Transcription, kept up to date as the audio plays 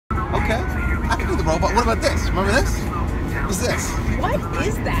the robot. What about this? Remember this? What's this? What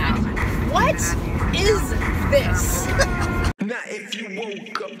is that? What is this? Now if you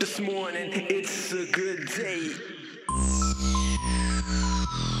woke up this morning, it's a good day.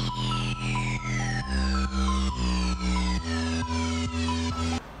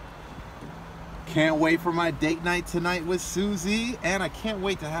 Can't wait for my date night tonight with Susie, and I can't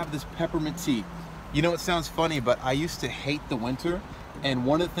wait to have this peppermint tea. You know, it sounds funny, but I used to hate the winter, and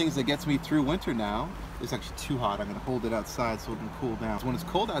one of the things that gets me through winter now, it's actually too hot. I'm gonna hold it outside so it can cool down. So when it's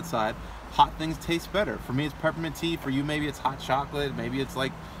cold outside, hot things taste better. For me, it's peppermint tea. For you, maybe it's hot chocolate. Maybe it's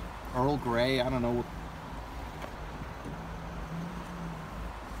like Earl Grey. I don't know.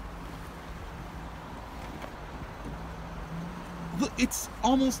 Look, it's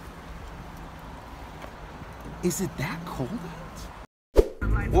almost... Is it that cold out?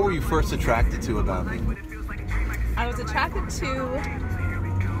 What were you first attracted to about me? I was attracted to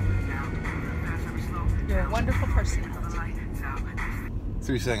your wonderful personality.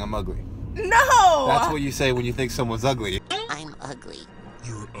 So you're saying I'm ugly? No! That's what you say when you think someone's ugly. I'm ugly.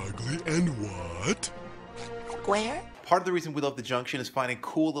 You're ugly and what? Where? Part of the reason we love the Junction is finding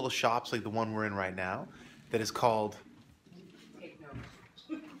cool little shops like the one we're in right now that is called...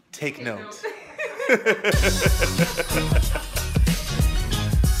 Take Note.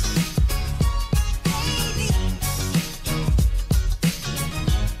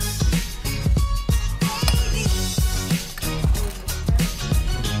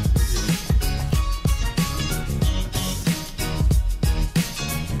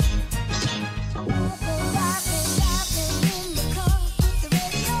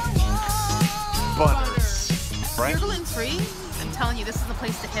 Bunners, right? You're gluten-free? I'm telling you, this is the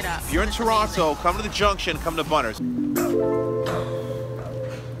place to hit up. If you're in Toronto, come to the Junction, come to Bunner's. We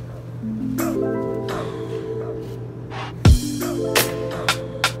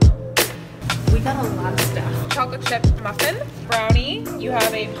got a lot of stuff. Chocolate chip muffin, brownie. You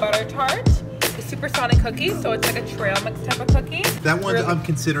have a butter tart, a supersonic cookie, so it's like a trail mix type of cookie. That one Really- I'm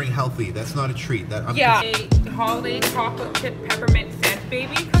considering healthy. That's not a treat. Yeah, a holiday chocolate chip peppermint Fant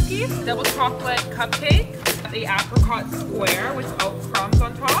Baby cookies, double chocolate cupcake, the apricot square without crumbs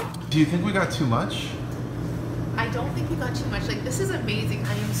on top. Do you think we got too much? I don't think you got too much. Like, this is amazing.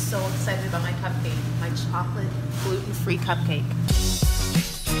 I am so excited about my cupcake. My chocolate gluten-free cupcake.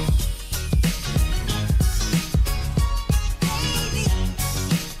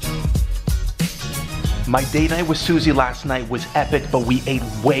 My date night with Susie last night was epic, but we ate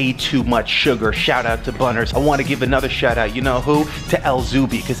way too much sugar. Shout out to Bunners. I want to give another shout out, you know who? To El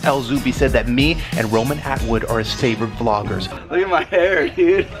Zubi, because El Zubi said that me and Roman Atwood are his favorite vloggers. Look at my hair,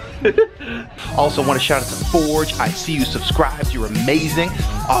 dude. Also want to shout out to Forge. I see you subscribed. You're amazing.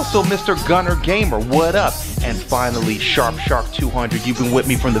 Also, Mr. Gunner Gamer, what up? And finally, Sharp Shark 200. You've been with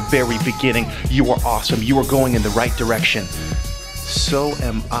me from the very beginning. You are awesome. You are going in the right direction. So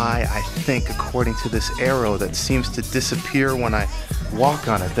am I think, according to this arrow that seems to disappear when I walk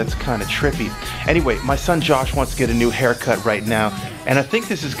on it. That's kind of trippy. Anyway, my son Josh wants to get a new haircut right now, and I think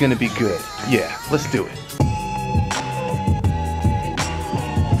this is going to be good. Yeah, let's do it.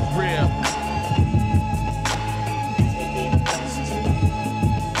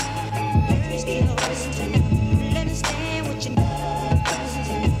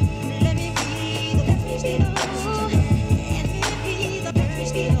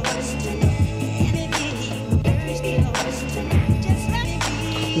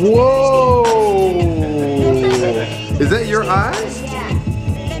 Whoa! Is that your eyes? Yeah.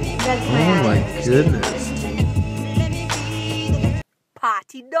 That's Oh my goodness.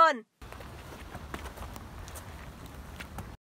 Party done.